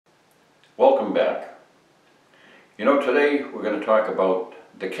You know, today we're going to talk about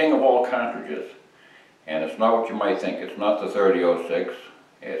the king of all cartridges. And it's not what you might think. It's not the 30-06,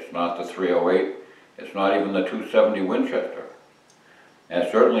 it's not the 308, it's not even the 270 Winchester, and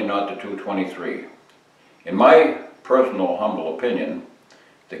it's certainly not the 223. In my personal humble opinion,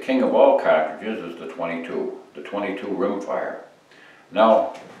 the king of all cartridges is the 22 Rimfire.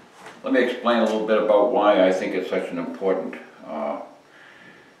 Now, let me explain a little bit about why I think it's such an important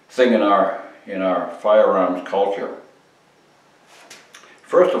thing in our firearms culture.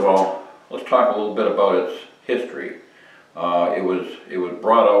 First of all, let's talk a little bit about its history. It was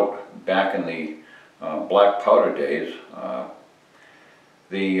brought out back in the black powder days.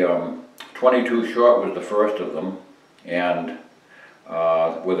 The 22 short was the first of them, and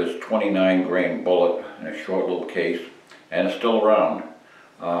with its 29 grain bullet in a short little case, and it's still around.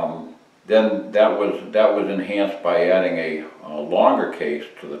 Then that was enhanced by adding a longer case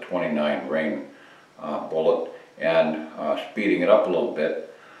to the 29 grain bullet and speeding it up a little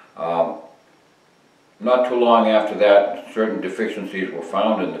bit. Not too long after that, certain deficiencies were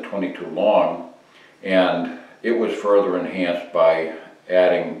found in the 22 long, and it was further enhanced by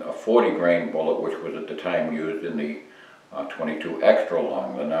adding a 40 grain bullet, which was at the time used in the 22 extra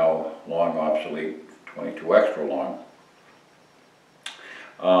long, the now long obsolete 22 extra long.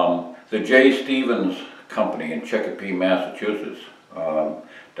 The J. Stevens Company in Chicopee, Massachusetts,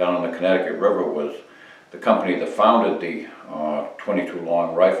 down on the Connecticut River, was the company that founded the 22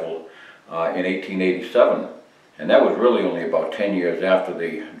 long rifle in 1887. And that was really only about 10 years after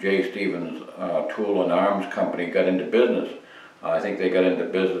the J. Stevens Tool and Arms Company got into business. I think they got into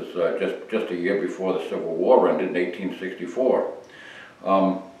business just a year before the Civil War ended in 1864.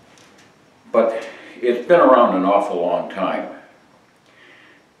 But it's been around an awful long time.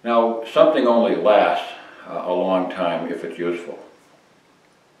 Now, something only lasts a long time if it's useful.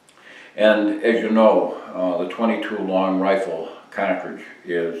 And as you know, the 22 long rifle cartridge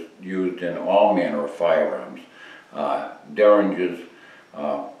is used in all manner of firearms. Derringers,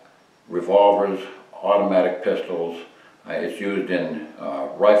 revolvers, automatic pistols. It's used in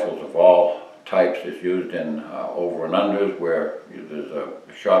rifles of all types. It's used in over and unders where there's a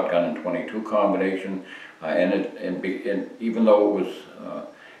shotgun and 22 combination. And even though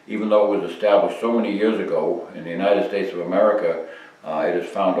it was established so many years ago in the United States of America, it has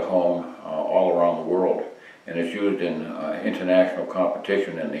found a home all around the world, and it's used in international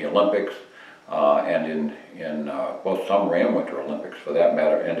competition in the Olympics and in both summer and winter Olympics for that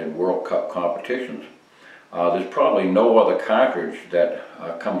matter, and in World Cup competitions. There's probably no other cartridge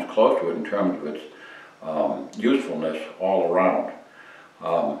that comes close to it in terms of its usefulness all around.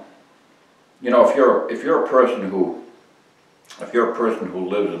 You know, if you're a person who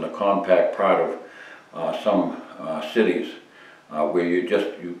lives in a compact part of some cities where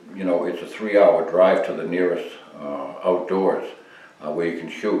you know it's a 3-hour drive to the nearest outdoors where you can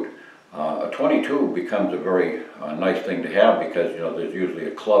shoot, a 22 becomes a very nice thing to have, because you know there's usually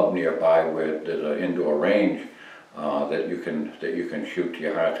a club nearby where there's an indoor range that you can shoot to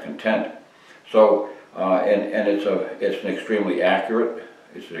your heart's content. So and it's an extremely accurate.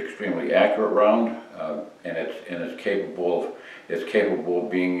 It's an extremely accurate round, and it's capable of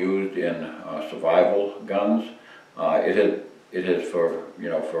being used in survival guns. It has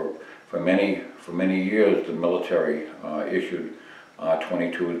for many years the military issued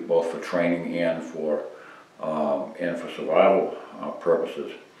 22s both for training and for survival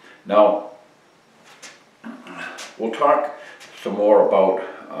purposes. Now we'll talk some more about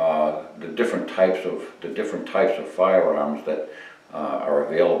the different types of firearms that are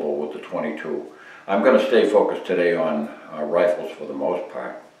available with the 22. I'm going to stay focused today on rifles for the most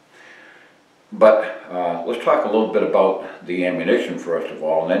part. But let's talk a little bit about the ammunition first of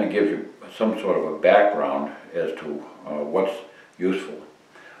all, and then it gives you some sort of a background as to what's useful.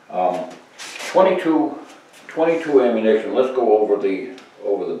 22 ammunition. Let's go over the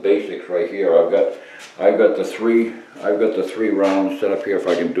basics right here. I've got the three rounds set up here. If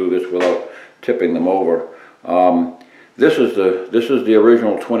I can do this without tipping them over. This is the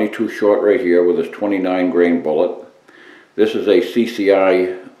original 22 short right here with this 29 grain bullet. This is a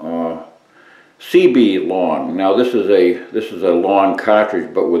CCI CB long. Now this is a long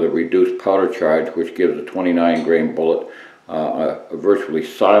cartridge but with a reduced powder charge, which gives a 29 grain bullet a virtually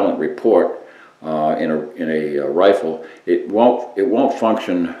silent report in a rifle. It won't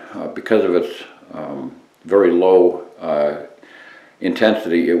function because of its very low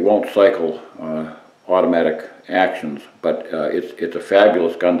intensity. It won't cycle automatic actions, but it's a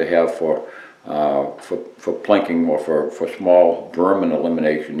fabulous gun to have for plinking or for small vermin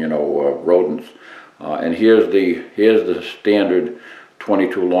elimination, you know, rodents. And here's the standard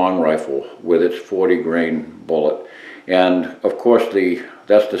 .22 long rifle with its 40 grain bullet. And of course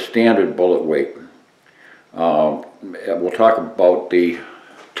that's the standard bullet weight. We'll talk about the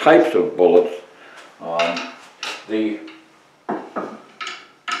types of bullets. The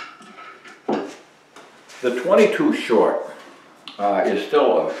 22 short is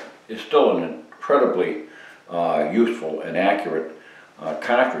still an incredibly useful and accurate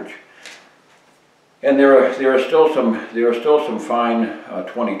cartridge. And there are still some fine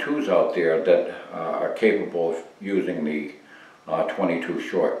 22s out there that are capable of using the 22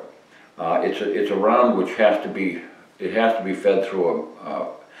 short. It's a round which has to be fed through a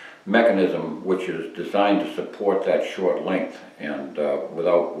mechanism which is designed to support that short length and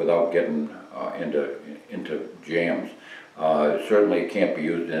without getting into jams. Certainly it can't be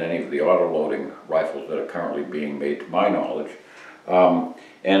used in any of the auto-loading rifles that are currently being made, to my knowledge.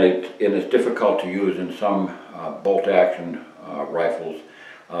 And it's difficult to use in some bolt-action rifles,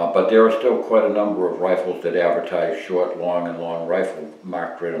 but there are still quite a number of rifles that advertise short, long, and long rifle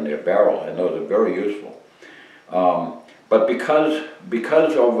marked right on their barrel, and those are very useful. But because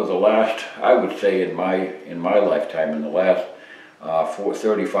over the last, I would say in my lifetime, in the last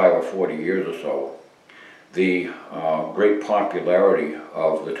 35 or 40 years or so, the great popularity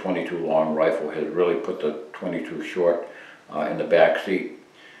of the 22 long rifle has really put the 22 short in the back seat.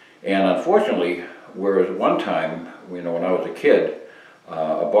 And unfortunately, whereas one time, when I was a kid,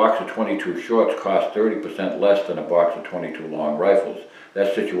 a box of 22 shorts cost 30% less than a box of 22 long rifles.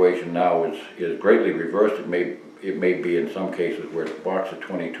 That situation now is greatly reversed. It may be in some cases where a box of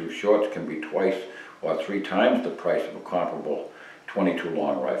 22 shorts can be twice or 3 times the price of a comparable 22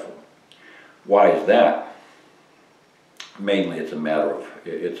 long rifle. Why is that? Mainly it's a matter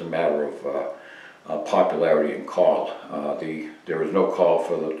of popularity and call. There is no call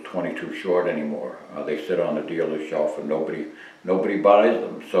for the 22 short anymore. They sit on the dealer's shelf and nobody buys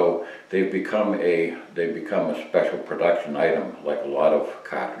them. So they've become a special production item, like a lot of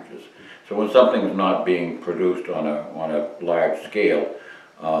cartridges. So when something's not being produced on a large scale,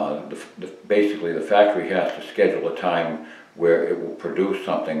 basically the factory has to schedule a time where it will produce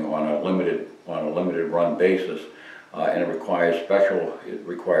something on a limited run basis. And it requires special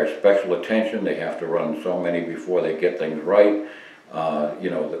attention. They have to run so many before they get things right.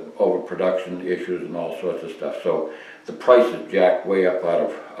 The overproduction issues and all sorts of stuff. So the price is jacked way up out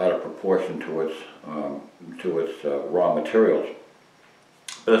of proportion to its raw materials.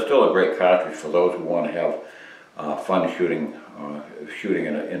 But it's still a great cartridge for those who want to have fun shooting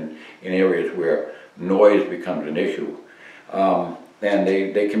in areas where noise becomes an issue. And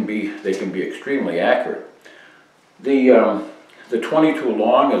they can be extremely accurate. The 22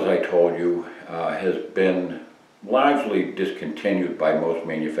 long, as I told you, has been largely discontinued by most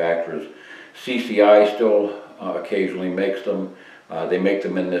manufacturers. CCI still occasionally makes them. They make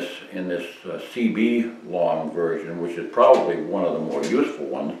them in this CB long version, which is probably one of the more useful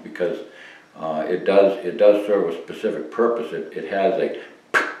ones because it does serve a specific purpose. It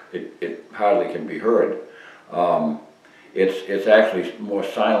hardly can be heard. It's actually more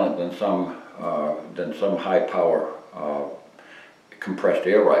silent than some high power compressed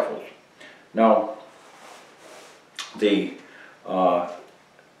air rifles. Now, we'll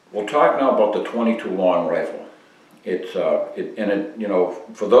talk now about the 22 long rifle.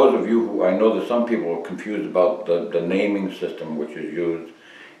 For those of you who, I know that some people are confused about the naming system which is used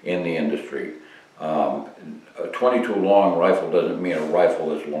in the industry. A 22 long rifle doesn't mean a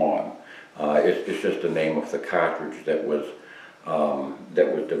rifle is long. It's just the name of the cartridge that was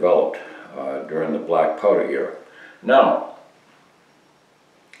developed during the black powder era. Now,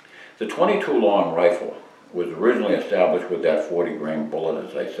 the 22 long rifle was originally established with that 40 grain bullet,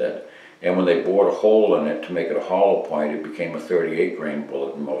 as I said, and when they bored a hole in it to make it a hollow point, it became a 38 grain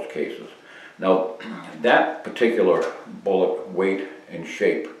bullet in most cases. Now, that particular bullet weight and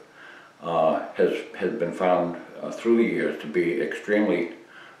shape has been found through the years to be extremely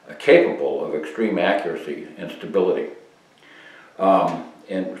capable of extreme accuracy and stability.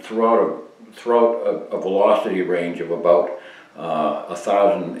 And throughout a velocity range of about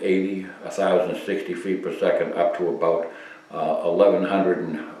 1,080, 1,060 feet per second up to about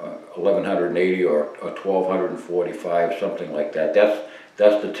 1,180 or 1,245, something like that.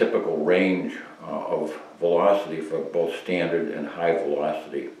 That's the typical range of velocity for both standard and high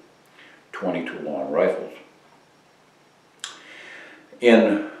velocity 22 long rifles.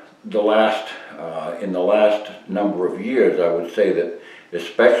 In the last number of years, I would say that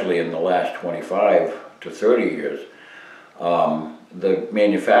especially in the last 25 to 30 years, the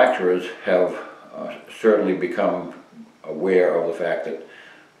manufacturers have certainly become aware of the fact that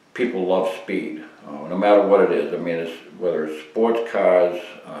people love speed. no matter what it is. I mean, whether it's sports cars,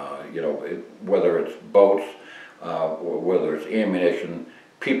 you know, whether it's boats, whether it's ammunition,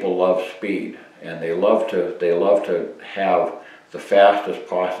 people love speed, and they love to have the fastest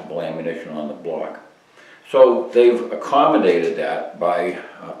possible ammunition on the block. So they've accommodated that by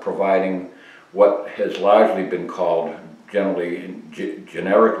providing what has largely been called,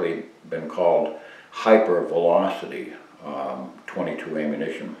 generically been called hypervelocity 22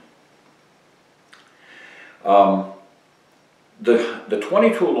 ammunition. The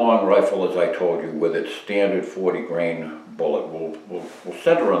 22 long rifle, as I told you, with its standard 40 grain bullet, we'll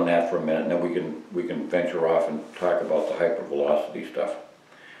center on that for a minute, and then we can venture off and talk about the hypervelocity stuff.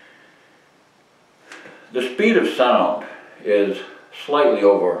 The speed of sound is slightly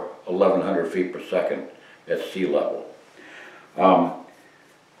over 1,100 feet per second at sea level.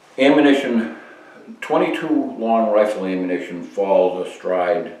 Ammunition, 22 long rifle ammunition falls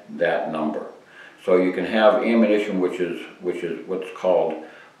astride that number. So you can have ammunition which is what's called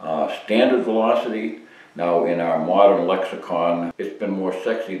standard velocity. Now in our modern lexicon, it's been more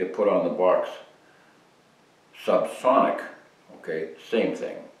sexy to put on the box subsonic. Okay, same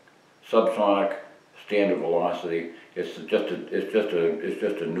thing. Subsonic, standard velocity. It's just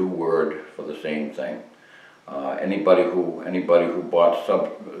a new word for the same thing. Anybody who bought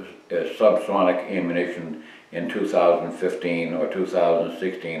subsonic ammunition in 2015 or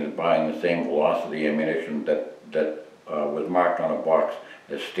 2016 is buying the same velocity ammunition that was marked on a box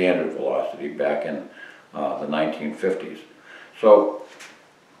as standard velocity back in the 1950s. So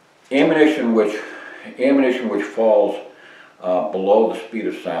ammunition which falls below the speed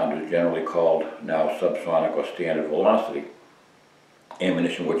of sound is generally called now subsonic or standard velocity.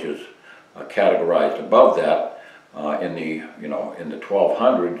 Ammunition which is categorized above that in the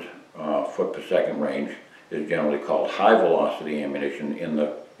 1200 foot per second range is generally called high velocity ammunition in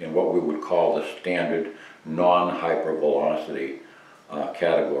what we would call the standard non-hypervelocity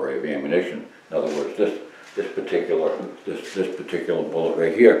category of ammunition. In other words, this particular bullet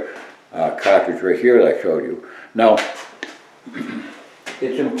right here, cartridge right here that I showed you. Now,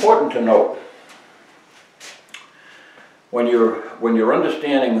 it's important to note when you're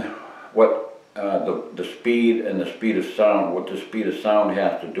understanding what the speed and the speed of sound, what the speed of sound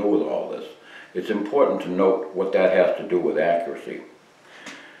has to do with all this, it's important to note what that has to do with accuracy.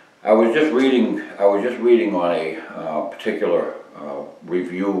 I was just reading on a particular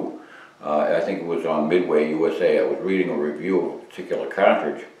review. I think it was on Midway USA. I was reading a review of a particular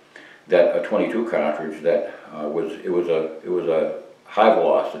cartridge, a 22 cartridge that was a high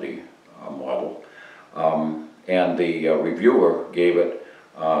velocity model, and the reviewer gave it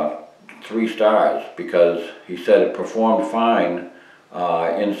 3 stars because he said it performed fine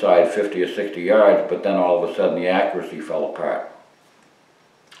inside 50 or 60 yards, but then all of a sudden the accuracy fell apart.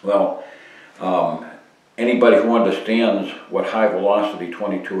 Well, anybody who understands what high velocity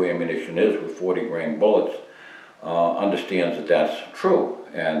 22 ammunition is with 40 grain bullets understands that that's true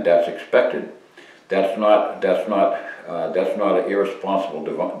and that's expected. That's not an irresponsible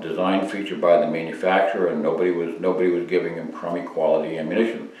design feature by the manufacturer, and nobody was giving him crummy quality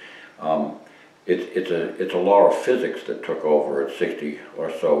ammunition. It's a law of physics that took over at 60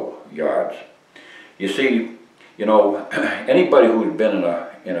 or so yards. You see, you know, anybody who's been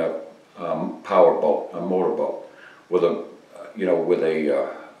in a power boat, a motorboat, with a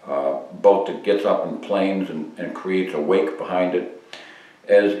boat that gets up in planes and creates a wake behind it,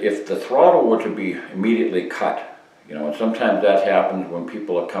 as if the throttle were to be immediately cut, you know, and sometimes that happens when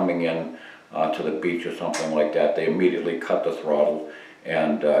people are coming in to the beach or something like that. They immediately cut the throttle,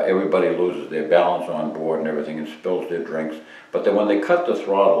 and everybody loses their balance on board and everything and spills their drinks. But then when they cut the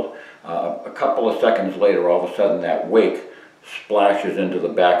throttle, a couple of seconds later, all of a sudden that wake splashes into the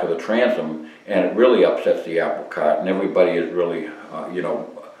back of the transom, and it really upsets the apple cart, and everybody is really, you know,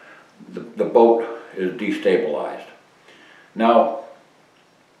 the boat is destabilized. Now,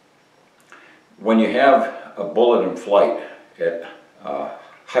 when you have a bullet in flight at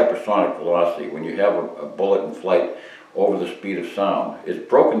hypersonic velocity, when you have a bullet in flight over the speed of sound, it's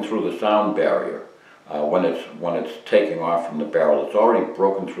broken through the sound barrier when it's taking off from the barrel. It's already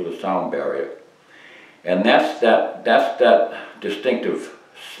broken through the sound barrier, and that's that distinctive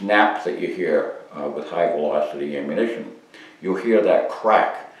snap that you hear with high velocity ammunition. You'll hear that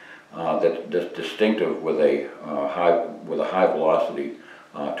crack that's distinctive with a high velocity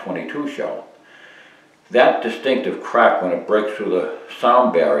 22 shell. That distinctive crack, when it breaks through the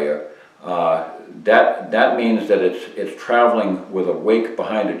sound barrier, that means that it's traveling with a wake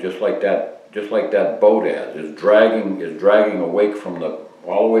behind it, just like that boat is dragging a wake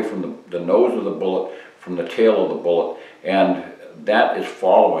all the way from the nose of the bullet, from the tail of the bullet, and that is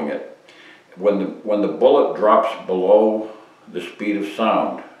following it. when the bullet drops below the speed of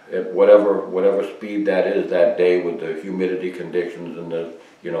sound, at whatever speed that is that day, with the humidity conditions and the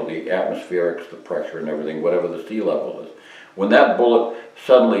the atmospherics, the pressure and everything, whatever the sea level is, when that bullet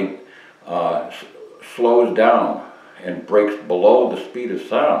suddenly slows down and breaks below the speed of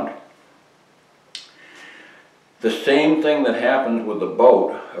sound, the same thing that happens with the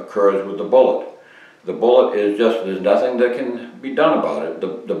boat occurs with the bullet. The bullet is just, there's nothing that can be done about it.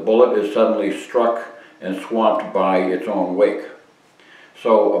 The bullet is suddenly struck and swamped by its own wake.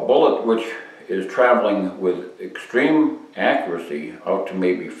 So a bullet which is traveling with extreme accuracy out to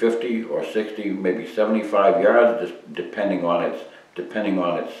maybe 50 or 60, maybe 75 yards, just depending on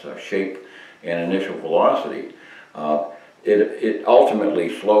its shape and initial velocity, it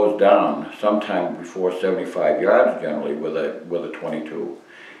ultimately slows down sometime before 75 yards generally with a 22.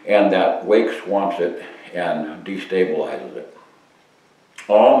 And that wake swamps it and destabilizes it.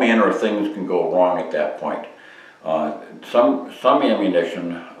 All manner of things can go wrong at that point. Some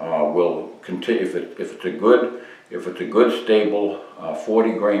ammunition will continue if it's a good stable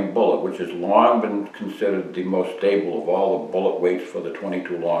 40 grain bullet, which has long been considered the most stable of all the bullet weights for the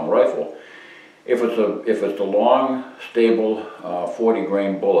 22 long rifle. If it's a long stable 40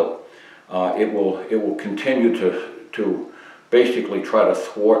 grain bullet, it will continue to basically try to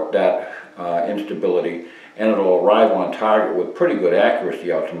thwart that instability, and it'll arrive on target with pretty good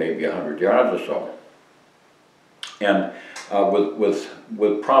accuracy out to maybe 100 yards or so. And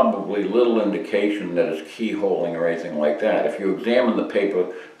with probably little indication that it's keyholing or anything like that. If you examine the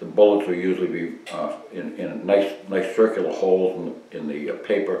paper, the bullets will usually be in nice circular holes in the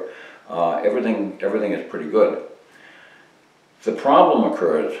paper. Everything is pretty good. The problem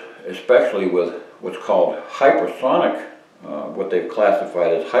occurs especially with what's called hypersonic, what they've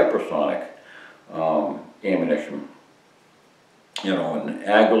classified as hypersonic ammunition. And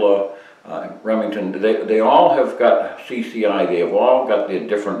Aguila, Remington, they all have got CCI. They have all got their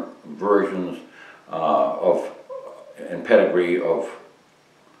different versions and pedigree of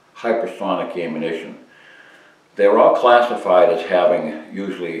hypersonic ammunition. They're all classified as having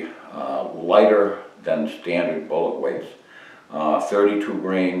usually lighter than standard bullet weights, 32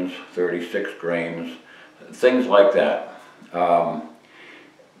 grains, 36 grains, things like that. One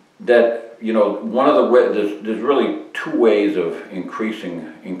of the ways, there's really two ways of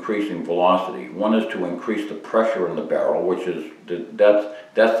increasing velocity. One is to increase the pressure in the barrel, which is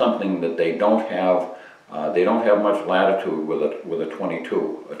that's something that they don't have. They don't have much latitude with a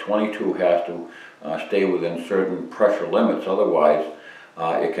 22. A 22 has to stay within certain pressure limits, otherwise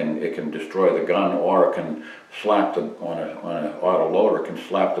it can destroy the gun, or it can slap on an auto loader, it can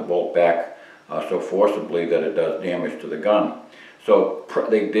slap the bolt back so forcibly that it does damage to the gun. So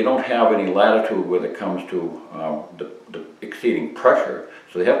they don't have any latitude when it comes to the exceeding pressure,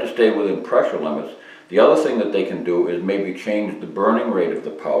 so they have to stay within pressure limits. The other thing that they can do is maybe change the burning rate of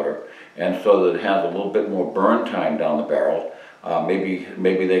the powder, and so that it has a little bit more burn time down the barrel. Maybe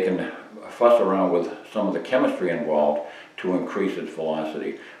they can fuss around with some of the chemistry involved to increase its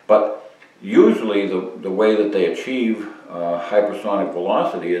velocity. But usually the way that they achieve hypersonic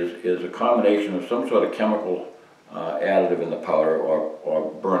velocity is a combination of some sort of chemical additive in the powder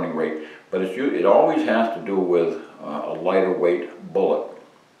or burning rate, but it always has to do with a lighter weight bullet.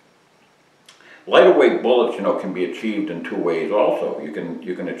 Lighter weight bullets, can be achieved in two ways also. You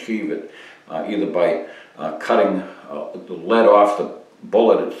can achieve it either by cutting the lead off the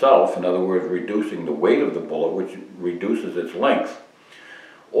bullet itself, in other words, reducing the weight of the bullet, which reduces its length.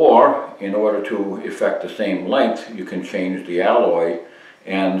 Or, in order to effect the same length, you can change the alloy,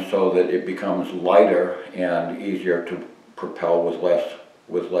 and so that it becomes lighter and easier to propel with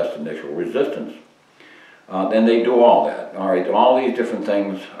less initial resistance. Then they do all that. All right, all these different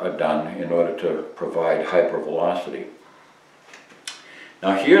things are done in order to provide hypervelocity.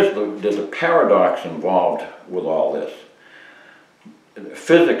 Now there's a paradox involved with all this.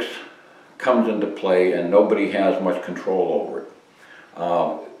 Physics comes into play, and nobody has much control over it.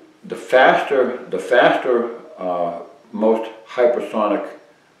 The faster most hypersonic,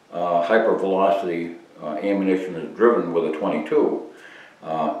 hypervelocity ammunition is driven with a 22.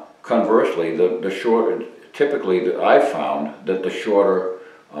 Conversely, typically I've found that the shorter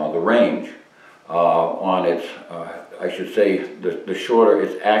the range on its, I should say, the shorter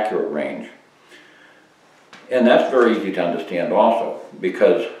its accurate range. And that's very easy to understand also,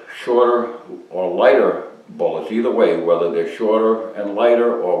 because shorter or lighter bullets, either way, whether they're shorter and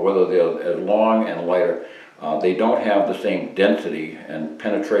lighter or whether they're as long and lighter, they don't have the same density and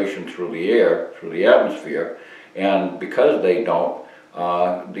penetration through the air, through the atmosphere, and because they don't,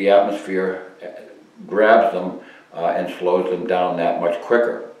 the atmosphere grabs them and slows them down that much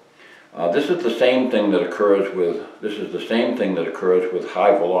quicker. This is the same thing that occurs with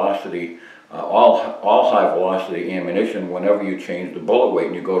high velocity. All high velocity ammunition. Whenever you change the bullet weight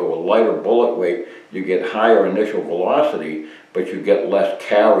and you go to a lighter bullet weight, you get higher initial velocity, but you get less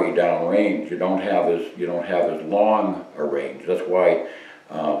carry down range. You don't have as long a range. That's why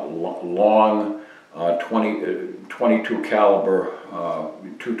long 22 caliber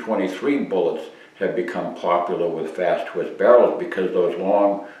 223 bullets have become popular with fast twist barrels, because those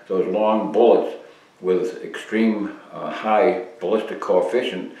long bullets with extreme high ballistic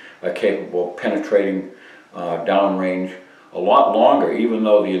coefficient are capable of penetrating downrange a lot longer, even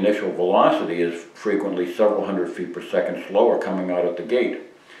though the initial velocity is frequently several hundred feet per second slower coming out at the gate.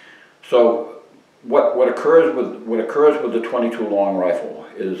 So what occurs with the 22 long rifle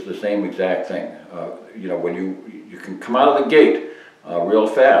is the same exact thing. You know, when you can come out of the gate real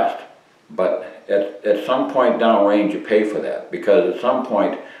fast, but at some point downrange you pay for that, because at some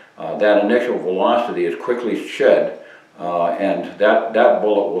point that initial velocity is quickly shed, and that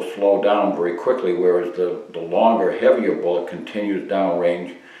bullet will slow down very quickly, whereas the longer, heavier bullet continues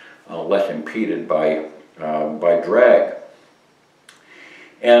downrange, less impeded by drag.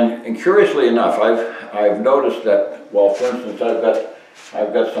 And curiously enough, I've noticed that, well, for instance,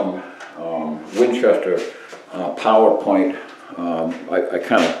 I've got some Winchester PowerPoint. I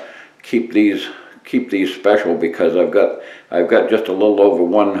kind of keep these special because I've got just a little over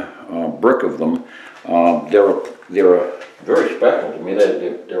one brick of them. They're very special to me.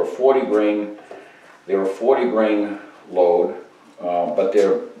 They're a 40 grain. They're a 40 grain load, but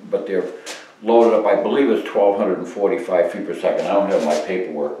they're loaded up. I believe it's 1,245 feet per second. I don't have my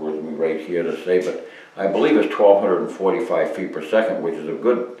paperwork with me right here to say, but I believe it's 1,245 feet per second, which is a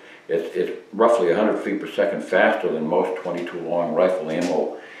good. It's roughly 100 feet per second faster than most 22 long rifle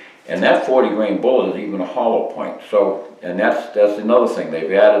ammo. And that 40 grain bullet is even a hollow point. So, and that's another thing.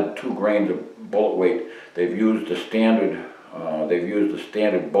 They've added 2 grains of bullet weight. They've used the standard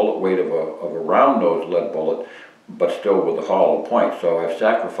bullet weight of a round nose lead bullet, but still with a hollow point. So I've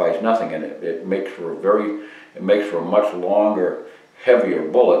sacrificed nothing, and it makes for a much longer, heavier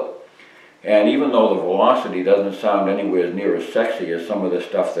bullet. And even though the velocity doesn't sound anywhere near as sexy as some of the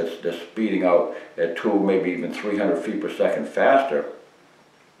stuff that's just speeding out at 2, maybe even 300 feet per second faster,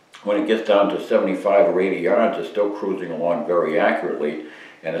 when it gets down to 75 or 80 yards, it's still cruising along very accurately,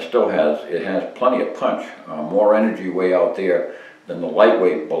 and it has plenty of punch, more energy way out there than the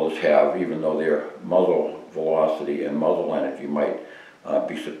lightweight bullets have, even though their muzzle velocity and muzzle energy might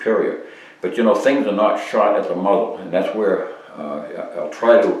be superior. But you know, things are not shot at the muzzle, and that's where I'll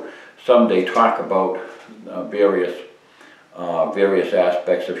try to someday talk about various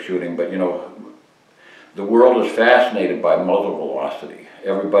aspects of shooting. But you know, the world is fascinated by muzzle velocity.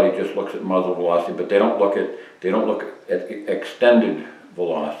 Everybody just looks at muzzle velocity, but they don't look at extended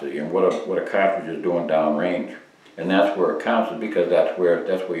velocity and what a cartridge is doing downrange. And that's where it counts, because that's where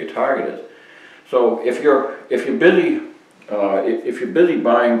your target is. So if you're busy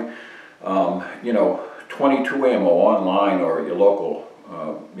buying you know, 22 ammo online, or your local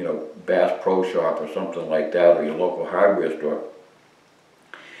you know, Bass Pro Shop or something like that, or your local hardware store,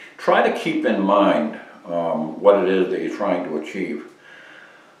 try to keep in mind what it is that you're trying to achieve.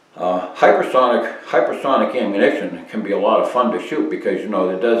 Hypersonic ammunition can be a lot of fun to shoot, because you know,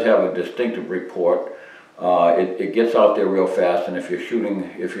 it does have a distinctive report. It gets out there real fast, and if you're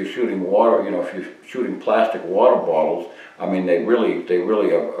shooting water, you know, if you're shooting plastic water bottles, I mean, they really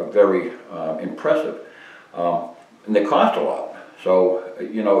are very impressive, and they cost a lot. So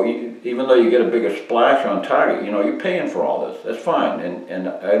you know, even though you get a bigger splash on target, you know, you're paying for all this. That's fine, and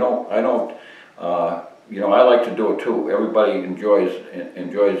I don't. You know, I like to do it too. Everybody enjoys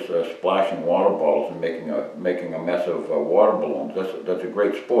splashing water bottles and making a mess of water balloons. That's a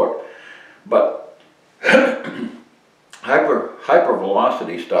great sport. But hyper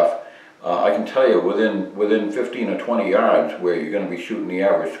velocity stuff, I can tell you, within 15 or 20 yards, where you're going to be shooting the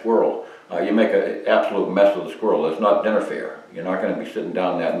average squirrel, you make an absolute mess of the squirrel. It's not dinner fare. You're not going to be sitting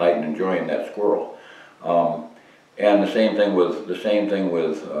down that night and enjoying that squirrel. And the same thing with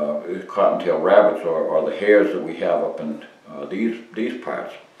cottontail rabbits, or the hares that we have up in these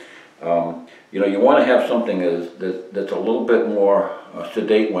parts. You know, you want to have something that's a little bit more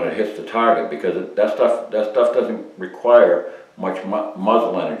sedate when it hits the target, because that stuff doesn't require much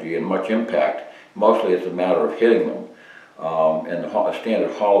muzzle energy and much impact. Mostly it's a matter of hitting them, and the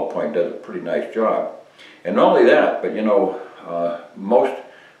standard hollow point does a pretty nice job. And not only that, but you know, most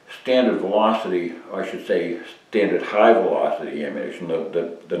standard velocity, I should say standard high velocity ammunition,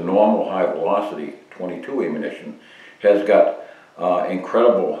 the normal high velocity 22 ammunition, has got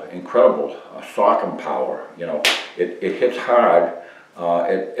incredible sock and power. You know, it hits hard,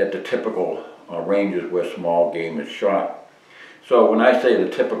 at the typical ranges where small game is shot. So when I say the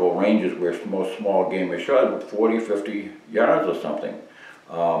typical ranges where most small game is shot, 40, 50 yards or something.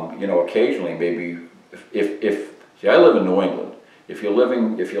 You know, occasionally maybe, see, I live in New England. If you're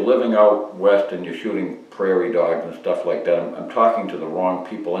living out west and you're shooting prairie dogs and stuff like that, I'm talking to the wrong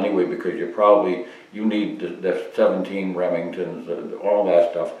people anyway, because you need the 17 Remingtons, all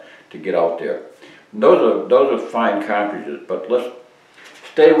that stuff to get out there. And those are fine cartridges, but let's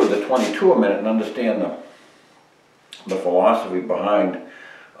stay with the 22 a minute and understand the philosophy behind,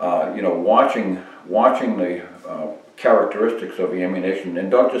 you know, watching the characteristics of the ammunition,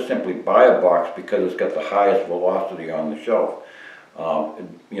 and don't just simply buy a box because it's got the highest velocity on the shelf.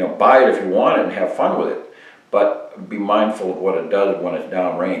 You know, buy it if you want it and have fun with it, but be mindful of what it does when it's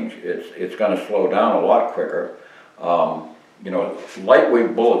downrange. It's going to slow down a lot quicker. You know,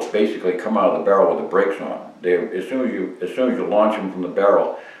 lightweight bullets basically come out of the barrel with the brakes on. As soon as you launch them from the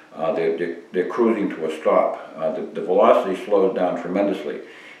barrel, they're cruising to a stop. The velocity slows down tremendously.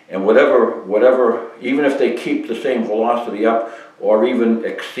 And whatever, even if they keep the same velocity up or even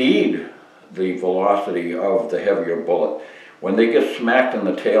exceed the velocity of the heavier bullet, when they get smacked in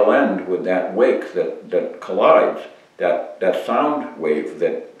the tail end with that wake that collides, that sound wave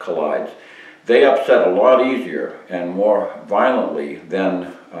that collides, they upset a lot easier and more violently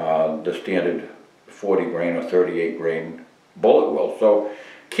than the standard 40 grain or 38 grain bullet will. So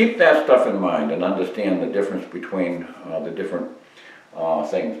keep that stuff in mind and understand the difference between the different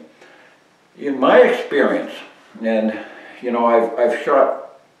things. In my experience, and you know, I've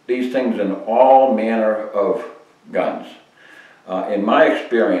shot these things in all manner of guns. In my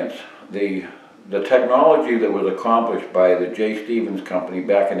experience, the technology that was accomplished by the J. Stevens Company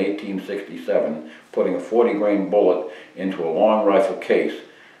back in 1867, putting a 40 grain bullet into a long rifle case,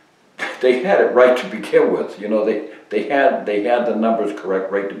 they had it right to begin with. You know, they had the numbers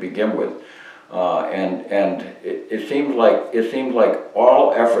correct right to begin with, and it seems like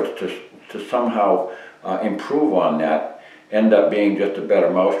all efforts to somehow improve on that end up being just a better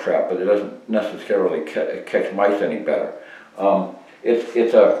mousetrap, but it doesn't necessarily catch mice any better.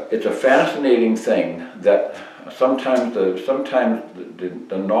 It's a fascinating thing that sometimes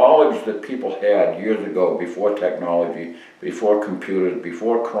the knowledge that people had years ago, before technology, before computers,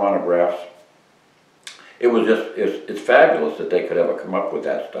 before chronographs, it's fabulous that they could ever come up with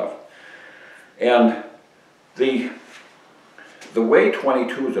that stuff. And the way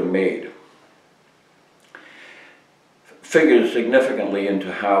 22s are made figures significantly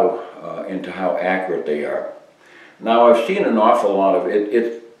into how accurate they are. Now, I've seen an awful lot of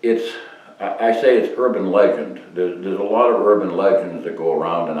it. I say it's urban legend. There's a lot of urban legends that go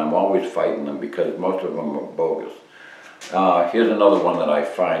around, and I'm always fighting them because most of them are bogus. Here's another one that I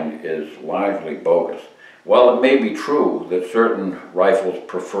find is largely bogus. While it may be true that certain rifles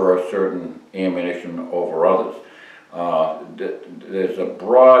prefer certain ammunition over others, there's a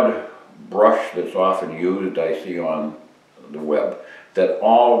broad brush that's often used, I see on the web, that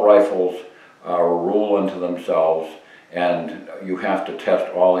all rifles are a rule unto themselves, and you have to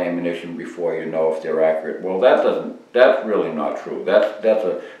test all ammunition before you know if they're accurate. Well, that's really not true.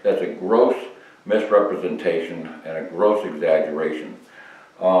 That's a gross misrepresentation and a gross exaggeration.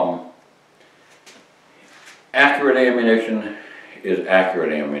 Accurate ammunition is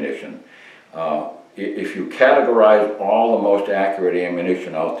accurate ammunition. If you categorize all the most accurate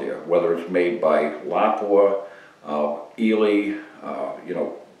ammunition out there, whether it's made by Lapua, Ely, you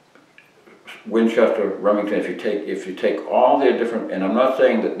know, Winchester, Remington, if you take all their different, and I'm not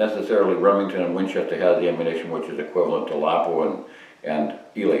saying that necessarily Remington and Winchester has the ammunition which is equivalent to Lapua and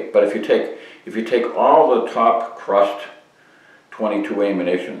Ely, but if you take all the top crust 22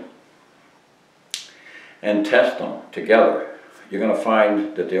 ammunition and test them together, you're going to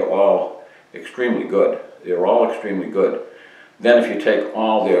find that they're all extremely good. They're all extremely good. Then if you take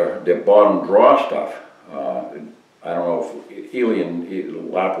all their bottom draw stuff, I don't know if Ely and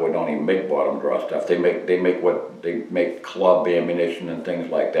Lapua don't even make bottom draw stuff. They make club ammunition and things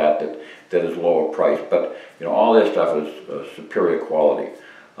like that is lower priced. But you know, all this stuff is superior quality.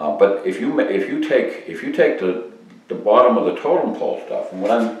 But if you take the bottom of the totem pole stuff, and when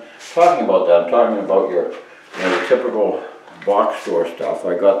I'm talking about that, I'm talking about your typical box store stuff.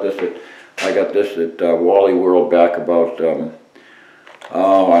 I got this at Wally World back about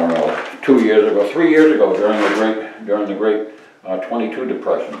I don't know, 3 years ago during the great 22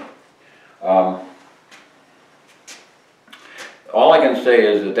 depression. All I can say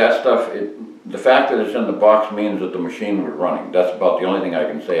is that stuff, the fact that it's in the box means that the machine was running. That's about the only thing I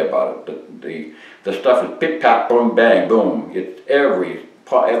can say about it. The stuff is pip, pap, boom, bang, boom. It's every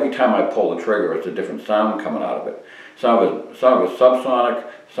time I pull the trigger, it's a different sound coming out of it. some of it's subsonic,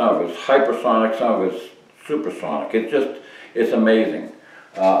 some of it's hypersonic, some of it's supersonic. It's amazing.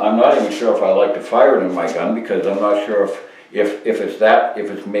 I'm not even sure if I like to fire it in my gun, because I'm not sure if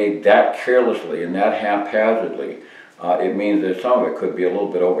it's made that carelessly and that haphazardly, it means that some of it could be a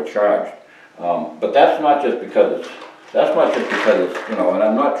little bit overcharged. But that's not just because it's, you know, and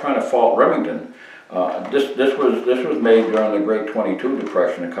I'm not trying to fault Remington. This was made during the Great 22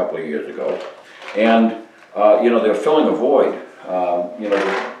 Depression a couple of years ago, and you know, they're filling a void. You know,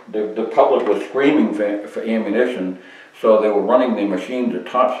 the public was screaming for ammunition, so they were running the machines at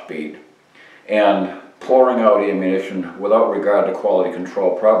top speed and pouring out ammunition without regard to quality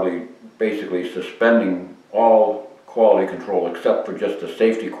control, probably basically suspending all quality control except for just the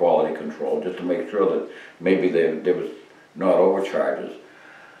safety quality control, just to make sure that maybe there was not overcharges.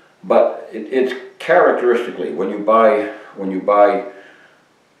 But it's characteristically, when you buy,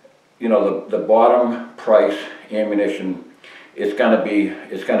 you know, the bottom price ammunition, it's going to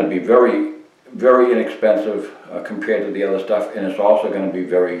be very, very inexpensive compared to the other stuff, and it's also going to be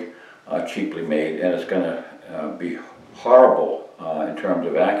very cheaply made, and it's going to be horrible in terms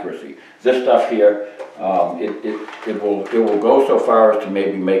of accuracy. This stuff here, it will go so far as to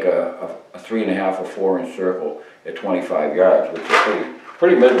maybe make a 3.5 or 4 inch circle at 25 yards, which is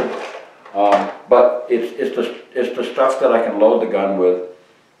pretty miserable. But it's the stuff that I can load the gun with,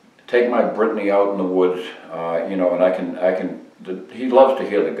 take my Brittany out in the woods, you know, and he loves to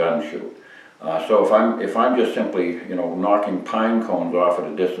hear the gun shoot. So if I'm just simply, you know, knocking pine cones off at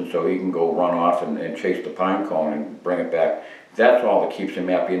a distance so he can go run off and chase the pine cone and bring it back, that's all that keeps him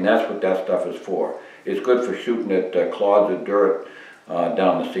happy, and that's what that stuff is for. It's good for shooting at clods of dirt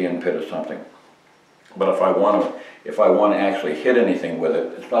down the sand pit or something. But if I want to actually hit anything with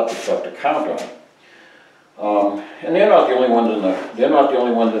it, it's not the stuff to count on. And they're not the only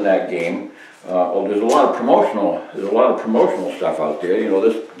ones in that game. Well, there's a lot of promotional stuff out there. You know,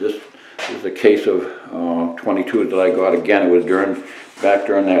 this is a case of 22s that I got. Again, it was back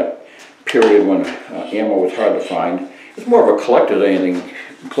during that period when ammo was hard to find. It's more of a collector's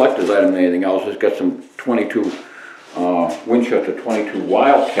item than anything else. It's got some 22 Winchester 22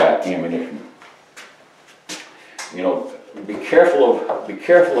 Wildcat ammunition. You know, be careful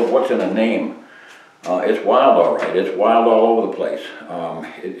of what's in a name. It's wild, all right. It's wild all over the place.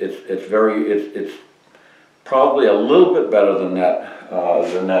 It's probably a little bit better than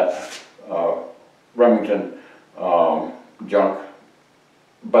that Remington junk,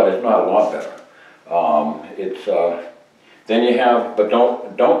 but it's not a lot better. Then you have, but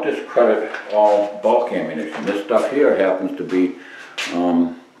don't discredit all bulk ammunition. This stuff here happens to be,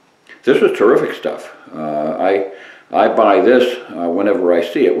 this is terrific stuff. I buy this whenever I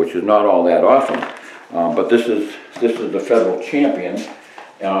see it, which is not all that often. But this is the Federal Champion.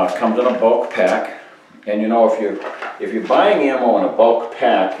 Comes in a bulk pack, and you know, if you're buying ammo in a bulk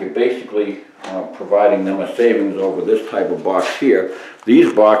pack, you're basically providing them a savings over this type of box here.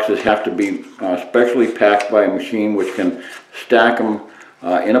 These boxes have to be specially packed by a machine which can stack them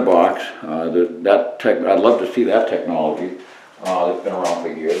in a box. I'd love to see that technology. That's been around for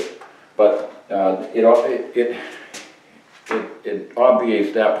years, but it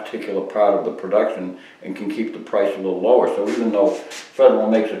obviates that particular part of the production and can keep the price a little lower. So even though Federal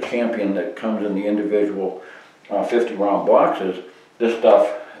makes a Champion that comes in the individual 50-round boxes, this stuff,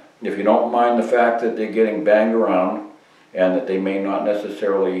 if you don't mind the fact that they're getting banged around and that they may not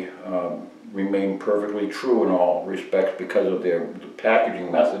necessarily remain perfectly true in all respects because of their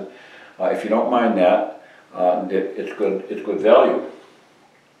packaging method, if you don't mind that, it's good value.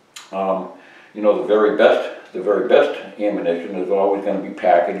 You know, the very best ammunition is always going to be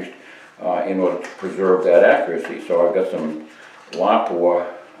packaged in order to preserve that accuracy. So I've got some Lapua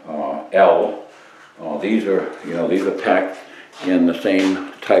L. These are packed in the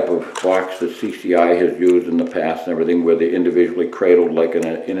same type of box that CCI has used in the past and everything, where they're individually cradled like in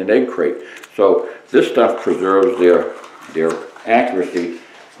an egg crate. So this stuff preserves their accuracy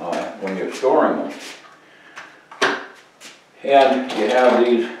when you're storing them. And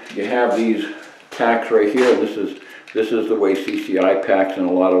you have these packs right here. This is the way CCI packs, and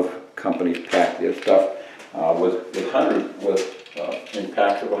a lot of companies pack their stuff in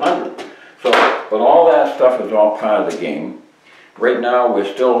packs of 100. So, but all that stuff is all part of the game. Right now, we're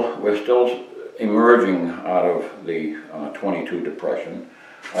still emerging out of the 22 Depression.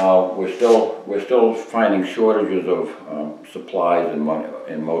 We're still finding shortages of supplies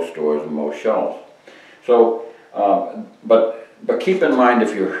in most stores and most shelves. So, but keep in mind,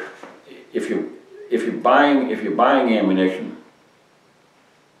 if you're buying ammunition,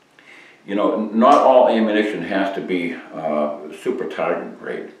 you know, not all ammunition has to be super target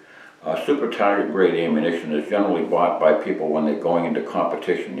grade. Super target grade ammunition is generally bought by people when they're going into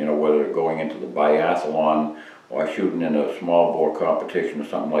competition, you know, whether they're going into the biathlon or shooting in a small bore competition or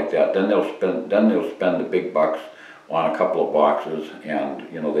something like that. Then they'll spend the big bucks on a couple of boxes, and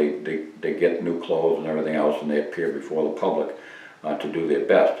you know, they get new clothes and everything else, and they appear before the public to do their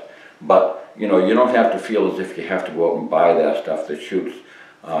best. But you know, you don't have to feel as if you have to go out and buy that stuff that shoots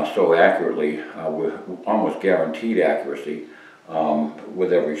so accurately, with almost guaranteed accuracy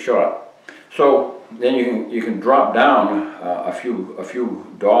with every shot. So then you can drop down a few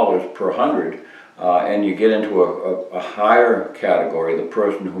dollars per hundred, and you get into a higher category, the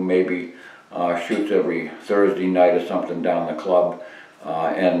person who maybe shoots every Thursday night or something down the club,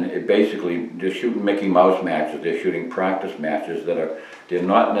 and it basically just shooting Mickey Mouse matches. They're shooting practice matches that they're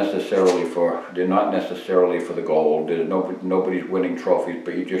not necessarily for the gold. Nobody's winning trophies,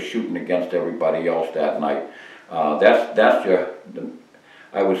 but you're just shooting against everybody else that night. That's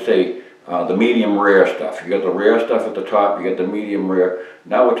I would say the medium rare stuff. You got the rare stuff at the top, you get the medium rare.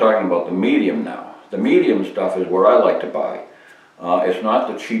 Now we're talking about the medium now. The medium stuff is where I like to buy. It's not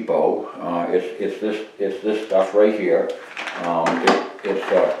the cheapo. It's this stuff right here.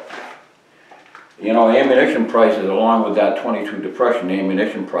 You know, ammunition prices, along with that 22 depression,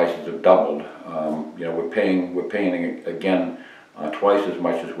 ammunition prices have doubled. You know, we're paying again twice as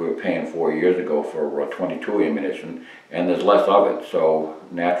much as we were paying 4 years ago for 22 ammunition, and there's less of it. So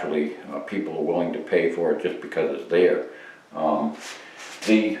naturally, people are willing to pay for it just because it's there.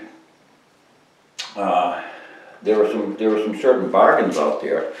 There were some certain bargains out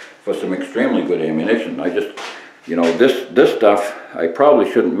there for some extremely good ammunition. You know, this stuff, I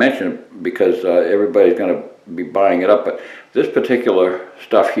probably shouldn't mention it because everybody's going to be buying it up, but this particular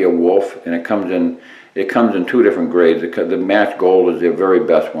stuff here, Wolf, and it comes in two different grades. The match gold is their very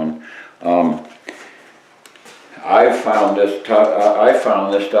best one. I found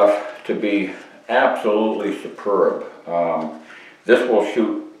this stuff to be absolutely superb. This will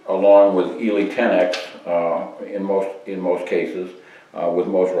shoot along with Ely 10X in most cases, with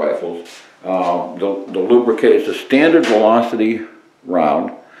most rifles. The lubricate is a standard velocity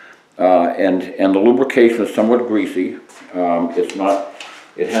round, and the lubrication is somewhat greasy.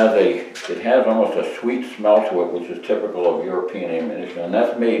 It has almost a sweet smell to it, which is typical of European ammunition, and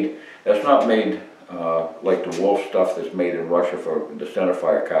that's not made like the Wolf stuff that's made in Russia for the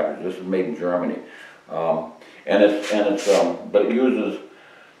centerfire cartridge. This is made in Germany, but it uses,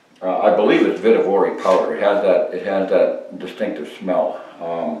 I believe it's Vitavori powder. It has that distinctive smell.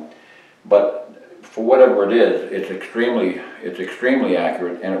 But for whatever it is, it's extremely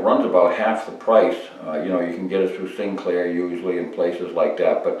accurate, and it runs about half the price. You know, you can get it through Sinclair usually in places like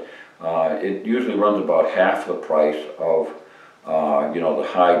that, but it usually runs about half the price of you know, the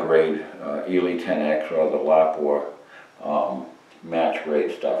high grade Ely 10X or the Lapua match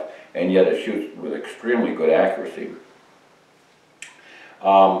grade stuff, and yet it shoots with extremely good accuracy.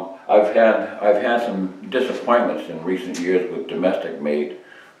 I've had some disappointments in recent years with domestic made.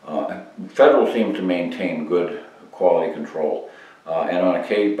 Federal seems to maintain good quality control, but on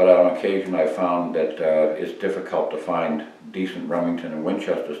occasion I found that it's difficult to find decent Remington and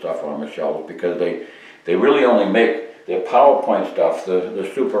Winchester stuff on the shelves because they really only make their PowerPoint stuff, the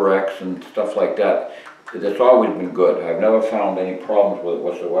Super X and stuff like that. That's always been good. I've never found any problems with it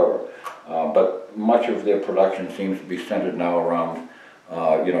whatsoever. But much of their production seems to be centered now around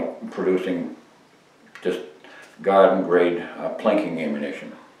you know, producing just garden grade plinking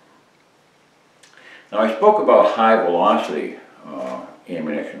ammunition. Now I spoke about high velocity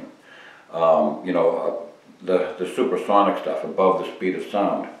ammunition, you know, the supersonic stuff above the speed of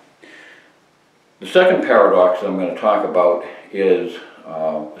sound. The second paradox that I'm going to talk about is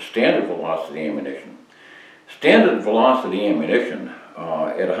standard velocity ammunition. Standard velocity ammunition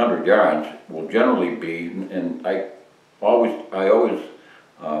at 100 yards will generally be, and I always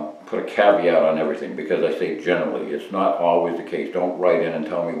put a caveat on everything because I say generally. It's not always the case. Don't write in and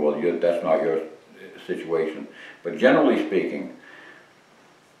tell me, well, that's not your situation. But generally speaking,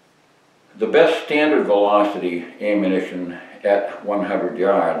 the best standard velocity ammunition at 100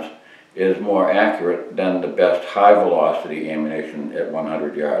 yards is more accurate than the best high velocity ammunition at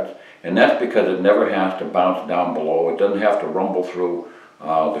 100 yards. And that's because it never has to bounce down below. It doesn't have to rumble through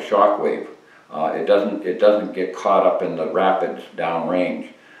the shock wave. It doesn't get caught up in the rapids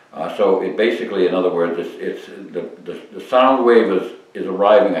downrange. So it basically, in other words, the sound wave is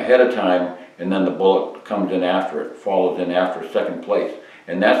arriving ahead of time, and then the bullet comes in after it, follows in after second place.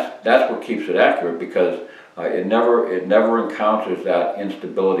 And that's what keeps it accurate, because it never encounters that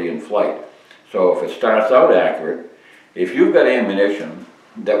instability in flight. So if it starts out accurate, if you've got ammunition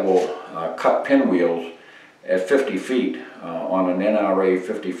that will cut pinwheels at 50 feet on an NRA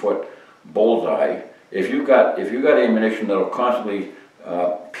 50-foot bullseye, if you've got ammunition that'll constantly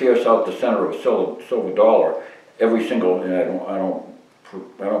pierce out the center of a silver dollar every single, and I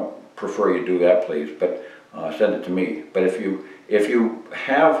don't prefer you do that, please, but send it to me. But if you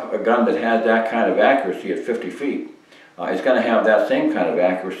have a gun that has that kind of accuracy at 50 feet, it's going to have that same kind of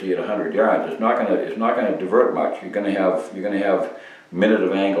accuracy at 100 yards. It's not going to divert much. You're going to have minute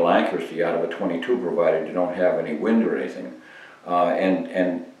of angle accuracy out of a 22, provided you don't have any wind or anything.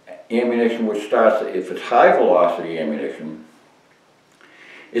 And ammunition which starts, if it's high velocity ammunition,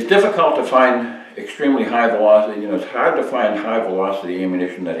 it's difficult to find extremely high velocity. It's hard to find high velocity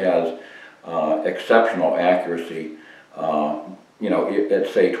ammunition that has exceptional accuracy. At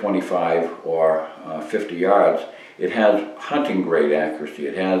say 25 or 50 yards. It has hunting grade accuracy.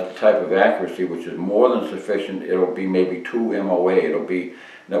 It has the type of accuracy which is more than sufficient. It'll be maybe 2 MOA. It'll be,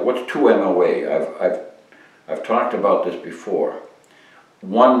 now what's 2 MOA? I've talked about this before.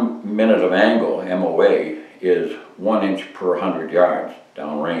 1 minute of angle, MOA, is 1 inch per 100 yards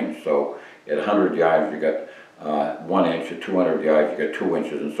downrange. So at 100 yards you got 1 inch, at 200 yards you got 2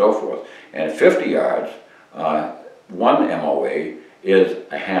 inches, and so forth. And at 50 yards, 1 MOA is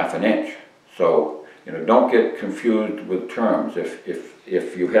a half an inch. So don't get confused with terms.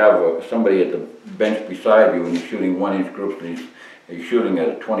 If you have somebody at the bench beside you and he's shooting 1 inch groups and he's shooting at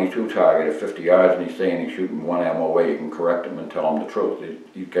a 22 target at 50 yards and he's saying he's shooting 1 MOA, you can correct him and tell him the truth.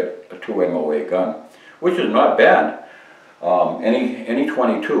 You get a 2 MOA gun, which is not bad. Any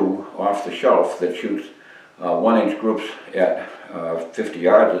 22 off the shelf that shoots 1 inch groups at 50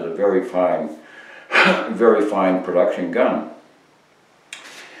 yards is a very fine production gun.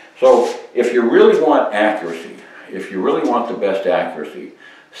 So if you really want accuracy, if you really want the best accuracy,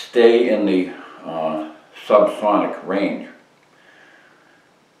 stay in the subsonic range.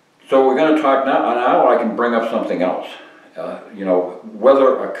 So we're going to talk now I can bring up something else.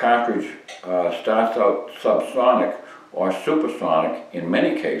 Whether a cartridge starts out subsonic or supersonic, in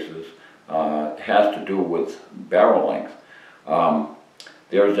many cases, has to do with barrel length.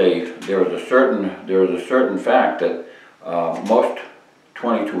 There is a certain fact that most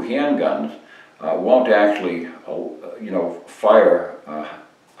 22 handguns won't actually, fire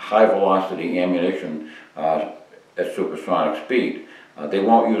high velocity ammunition at supersonic speed. They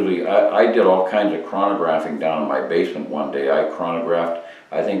won't usually. I did all kinds of chronographing down in my basement one day. I chronographed,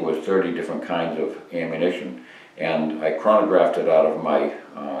 I think it was 30 different kinds of ammunition, and I chronographed it out of my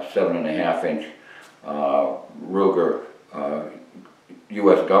 7.5 inch Ruger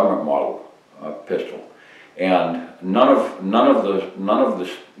U.S. government model pistol. And none of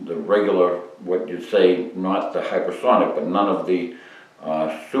the regular, what you'd say, not the hypersonic, but none of the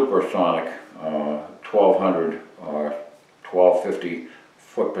supersonic 1200 or 1250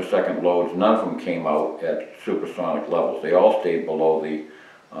 foot per second loads, none of them came out at supersonic levels. They all stayed below the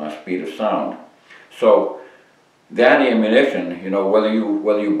speed of sound. So that ammunition, whether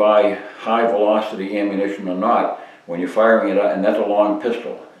you buy high velocity ammunition or not, when you're firing it out, and that's a long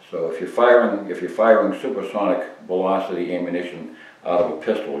pistol. So if you're firing supersonic velocity ammunition out of a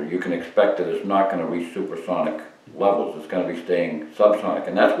pistol, you can expect that it's not going to reach supersonic levels. It's going to be staying subsonic,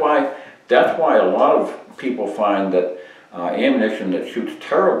 and that's why a lot of people find that ammunition that shoots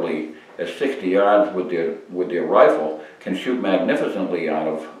terribly at 60 yards with their rifle can shoot magnificently out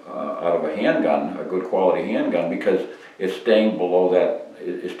of a handgun, a good quality handgun, because it's staying below that.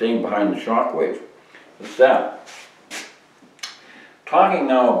 It's staying behind the shock wave. It's that. Talking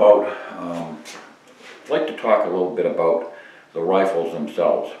now about, I'd like to talk a little bit about the rifles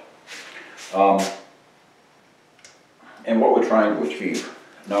themselves, and what we're trying to achieve.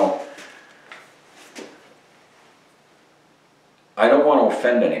 Now, I don't want to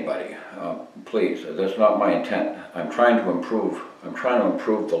offend anybody. Please, that's not my intent. I'm trying to improve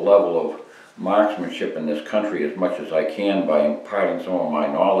the level of marksmanship in this country as much as I can by imparting some of my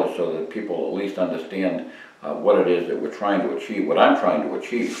knowledge, so that people at least understand what it is that we're trying to achieve, what I'm trying to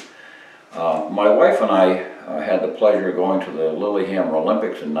achieve. My wife and I had the pleasure of going to the Lillehammer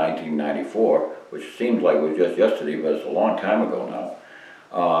Olympics in 1994, which seems like it was just yesterday, but it's a long time ago now.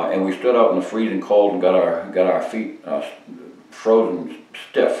 And we stood out in the freezing cold and got our feet frozen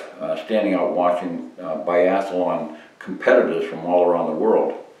stiff, standing out watching biathlon competitors from all around the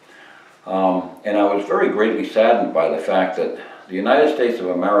world. And I was very greatly saddened by the fact that the United States of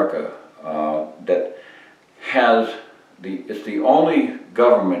America, it's the only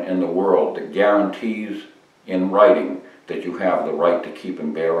government in the world that guarantees in writing that you have the right to keep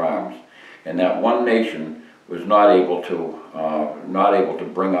and bear arms. And that one nation was not able to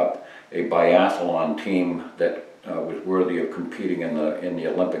bring up a biathlon team that was worthy of competing in the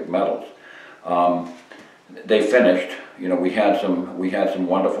Olympic medals. they finished. You know, we had some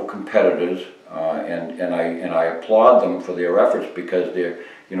wonderful competitors, and I applaud them for their efforts, because they're,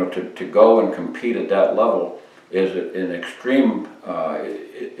 you know, to go and compete at that level is an extreme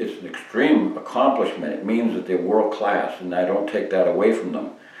it's an extreme accomplishment. It means that they're world class, and I don't take that away from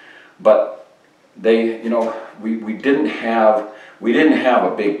them. But they, you know, we didn't have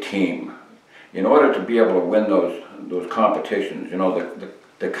a big team. In order to be able to win those competitions, you know,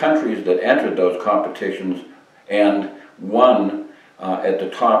 the countries that entered those competitions and won at the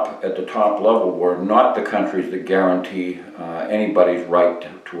top level were not the countries that guarantee anybody's right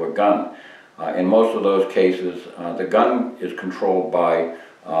to a gun. In most of those cases, the gun is controlled by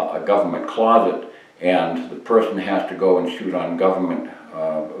a government closet, and the person has to go and shoot on government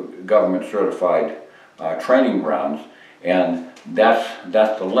certified training grounds, and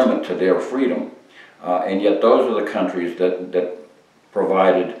that's the limit to their freedom. And yet those are the countries that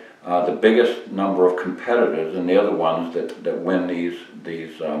provided the biggest number of competitors, and they're the ones that win these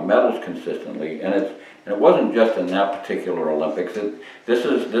medals consistently. And it wasn't just in that particular Olympics. This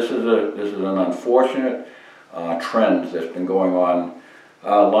is an unfortunate trend that's been going on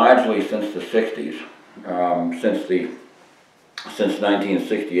largely since the 60s, since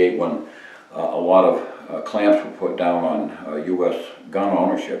 1968, when a lot of clamps were put down on U.S. gun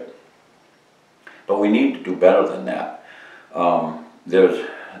ownership. But we need to do better than that.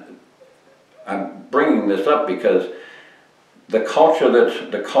 I'm bringing this up because the culture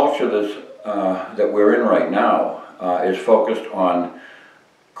that we're in right now is focused on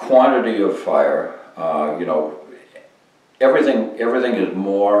quantity of fire. You know, everything is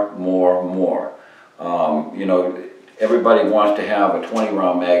more. You know, everybody wants to have a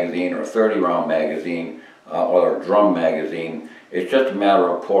 20-round magazine or a 30-round magazine or a drum magazine. It's just a matter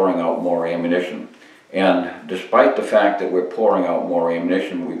of pouring out more ammunition. And despite the fact that we're pouring out more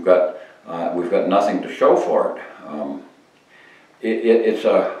ammunition, we've got nothing to show for it.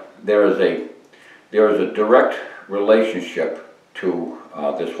 There is a direct relationship to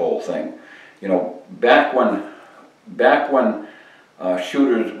this whole thing. You know, back when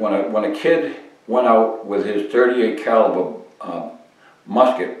shooters, when a kid went out with his .38 caliber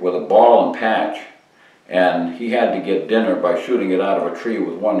musket with a ball and patch, and he had to get dinner by shooting it out of a tree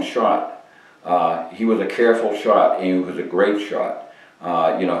with one shot. He was a careful shot, and he was a great shot.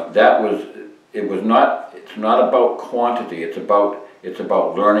 You know, it's not about quantity. It's about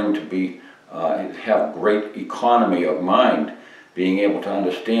learning to be have great economy of mind, being able to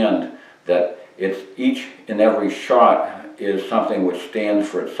understand that each and every shot is something which stands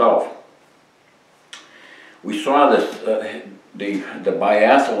for itself. We saw this, the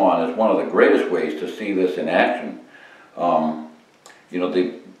biathlon is one of the greatest ways to see this in action. You know,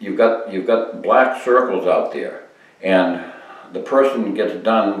 you've got black circles out there, and the person gets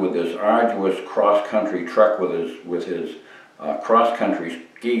done with this arduous cross-country trek with his cross-country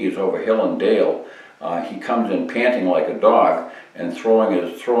skis over hill and dale. He comes in panting like a dog and throwing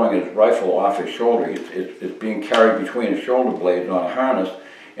his rifle off his shoulder. It's being carried between his shoulder blades on a harness,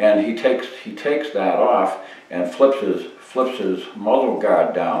 and he takes that off and flips his muzzle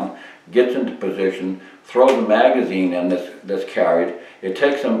guard down, gets into position, throws the magazine in that's carried. It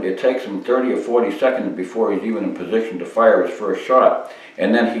takes him 30 or 40 seconds before he's even in position to fire his first shot,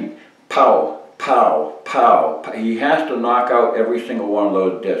 and then he pow, pow, pow. He has to knock out every single one of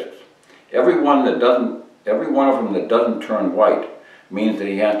those discs. Every one of them that doesn't turn white means that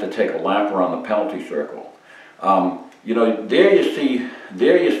he has to take a lap around the penalty circle. You know, there you see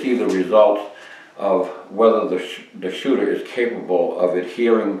the results of whether the shooter is capable of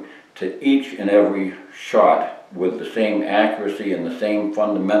adhering to each and every shot with the same accuracy and the same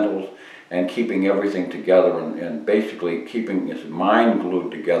fundamentals, and keeping everything together, and basically keeping his mind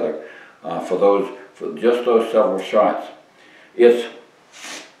glued together for just those several shots. It's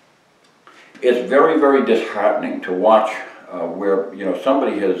very, very disheartening to watch where, you know,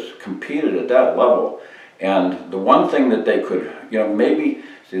 somebody has competed at that level, and the one thing that they could, you know, maybe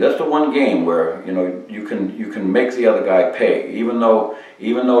see, that's the one game where, you know, you can make the other guy pay, even though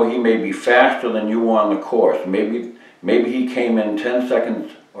he may be faster than you on the course. Maybe he came in 10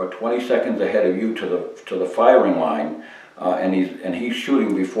 seconds or 20 seconds ahead of you to the firing line, and he's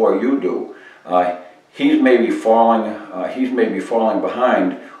shooting before you do. He's maybe falling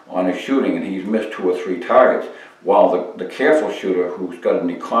behind on his shooting, and he's missed 2 or 3 targets, while the careful shooter, who's got an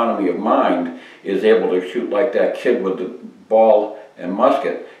economy of mind, is able to shoot like that kid with the ball and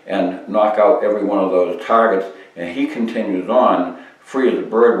musket and knock out every one of those targets, and he continues on free as a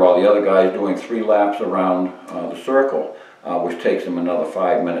bird while the other guy is doing 3 laps around the circle, which takes him another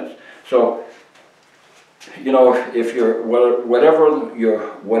 5 minutes. So you know, if you're whatever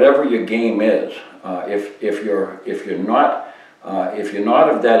your game is, if you're not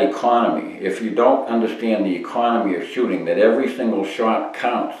of that economy, if you don't understand the economy of shooting, that every single shot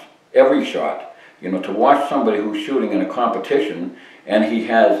counts, every shot. You know, to watch somebody who's shooting in a competition and he's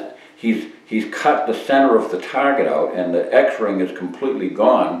cut the center of the target out and the X-ring is completely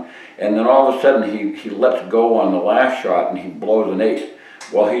gone, and then all of a sudden he lets go on the last shot and he blows an 8.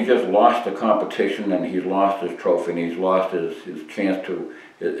 Well, he just lost the competition and he's lost his trophy and he's lost his chance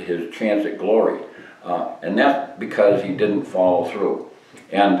at glory. And that's because he didn't follow through.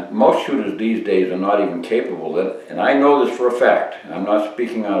 And most shooters these days are not even capable of it, and I know this for a fact. I'm not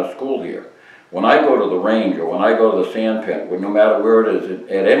speaking out of school here. When I go to the range or when I go to the sand pit, no matter where it is,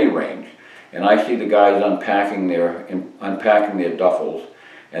 at any range, and I see the guys unpacking their duffels,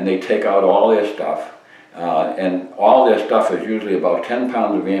 and they take out all their stuff, and all their stuff is usually about 10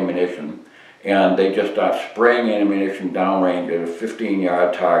 pounds of ammunition, and they just start spraying ammunition downrange at a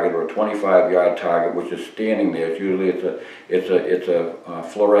 15-yard target or a 25-yard target, which is standing there. Usually it's a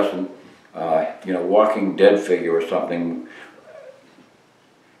fluorescent, you know, Walking Dead figure or something,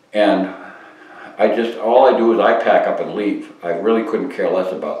 and all I do is I pack up and leave. I really couldn't care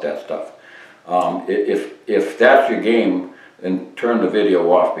less about that stuff. If that's your game, then turn the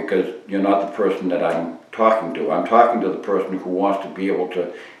video off, because you're not the person that I'm talking to. I'm talking to the person who wants to be able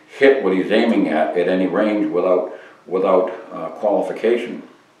to hit what he's aiming at any range without qualification.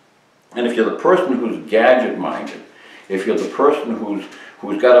 And if you're the person who's gadget-minded, if you're the person who's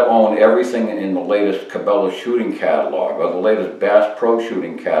got to own everything in the latest Cabela shooting catalog or the latest Bass Pro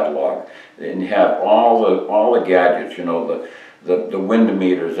shooting catalog, and you have all the gadgets, you know, the wind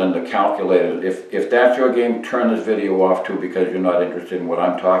meters and the calculators, if that's your game, turn this video off too, because you're not interested in what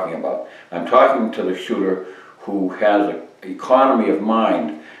I'm talking about. I'm talking to the shooter who has an economy of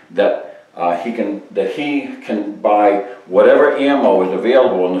mind that he can buy whatever ammo is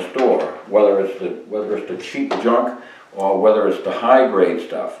available in the store, whether it's the cheap junk or whether it's the high-grade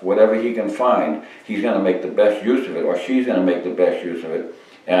stuff. Whatever he can find, he's going to make the best use of it, or she's going to make the best use of it,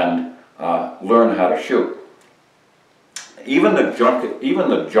 and learn how to shoot. Even the junk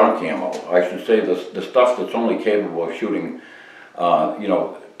ammo, I should say, the stuff that's only capable of shooting, you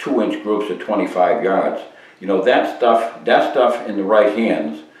know, 2-inch groups at 25 yards. You know, that stuff in the right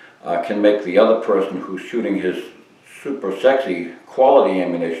hands can make the other person who's shooting his super sexy quality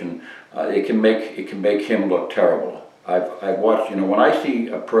ammunition, it can make him look terrible. I've watched, you know, when I see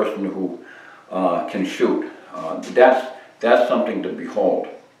a person who can shoot, that's something to behold.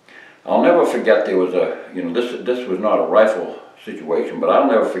 I'll never forget, there was this was not a rifle situation, but I'll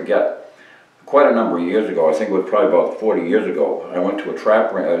never forget, quite a number of years ago, I think it was probably about 40 years ago, I went to it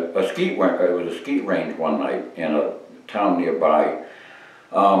was a skeet range one night in a town nearby,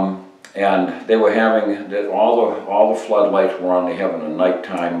 and they were having, all the floodlights were on, they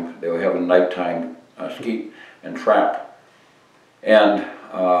were having nighttime skeet and trap, and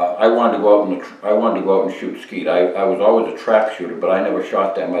I wanted to go out and shoot skeet. I was always a trap shooter, but I never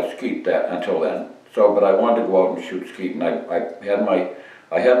shot that much skeet until then. So, but I wanted to go out and shoot skeet, and I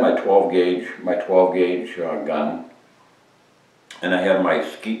had my 12 gauge gun, and I had my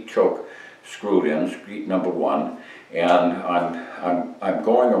skeet choke screwed in, skeet number 1, and I'm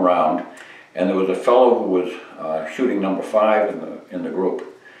going around, and there was a fellow who was shooting number 5 in the group,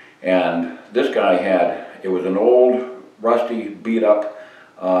 and this guy it was an old, rusty, beat up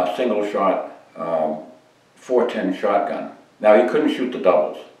single shot 410 shotgun. Now, he couldn't shoot the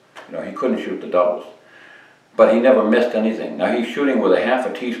doubles. You know, he couldn't shoot the doubles, but he never missed anything. Now, he's shooting with a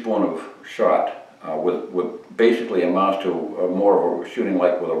 ½ teaspoon of shot, with basically amounts to more of a shooting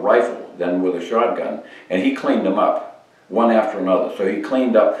like with a rifle than with a shotgun, and he cleaned them up one after another. So he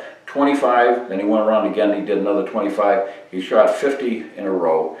cleaned up 25, then he went around again, he did another 25, he shot 50 in a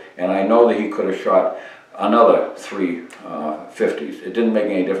row, and I know that he could have shot another 3 50s. It didn't make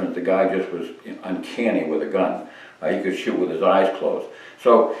any difference. The guy just was uncanny with a gun. He could shoot with his eyes closed.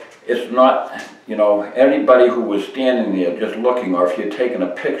 So it's not, you know, anybody who was standing there just looking, or if you're taking a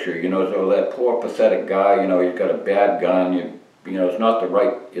picture, you know, so that poor pathetic guy, you know, he's got a bad gun, you know, it's not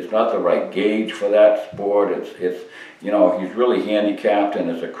the right gauge for that sport. It's you know, he's really handicapped and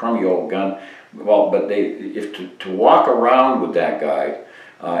it's a crummy old gun. Well, but to walk around with that guy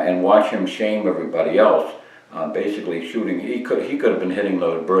and watch him shame everybody else, basically shooting, he could have been hitting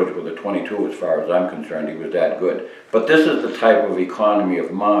those birds with a 22 as far as I'm concerned. He was that good. But this is the type of economy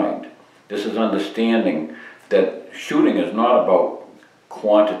of mind. This is understanding that shooting is not about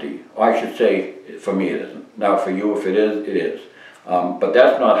quantity. I should say, for me it isn't. Now for you, if it is, it is. But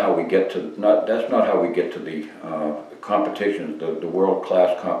that's not how we get to the competitions, the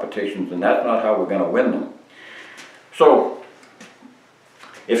world-class competitions, and that's not how we're going to win them. So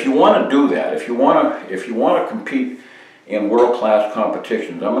if you want to do that, if you want to compete in world-class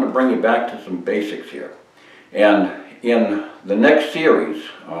competitions, I'm going to bring you back to some basics here. And in the next series,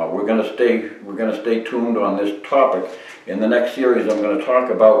 we're going to stay tuned on this topic. In the next series, I'm going to talk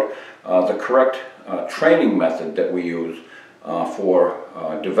about the correct training method that we use for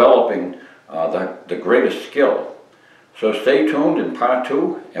developing the greatest skill. So stay tuned in part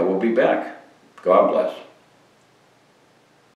 2, and we'll be back. God bless.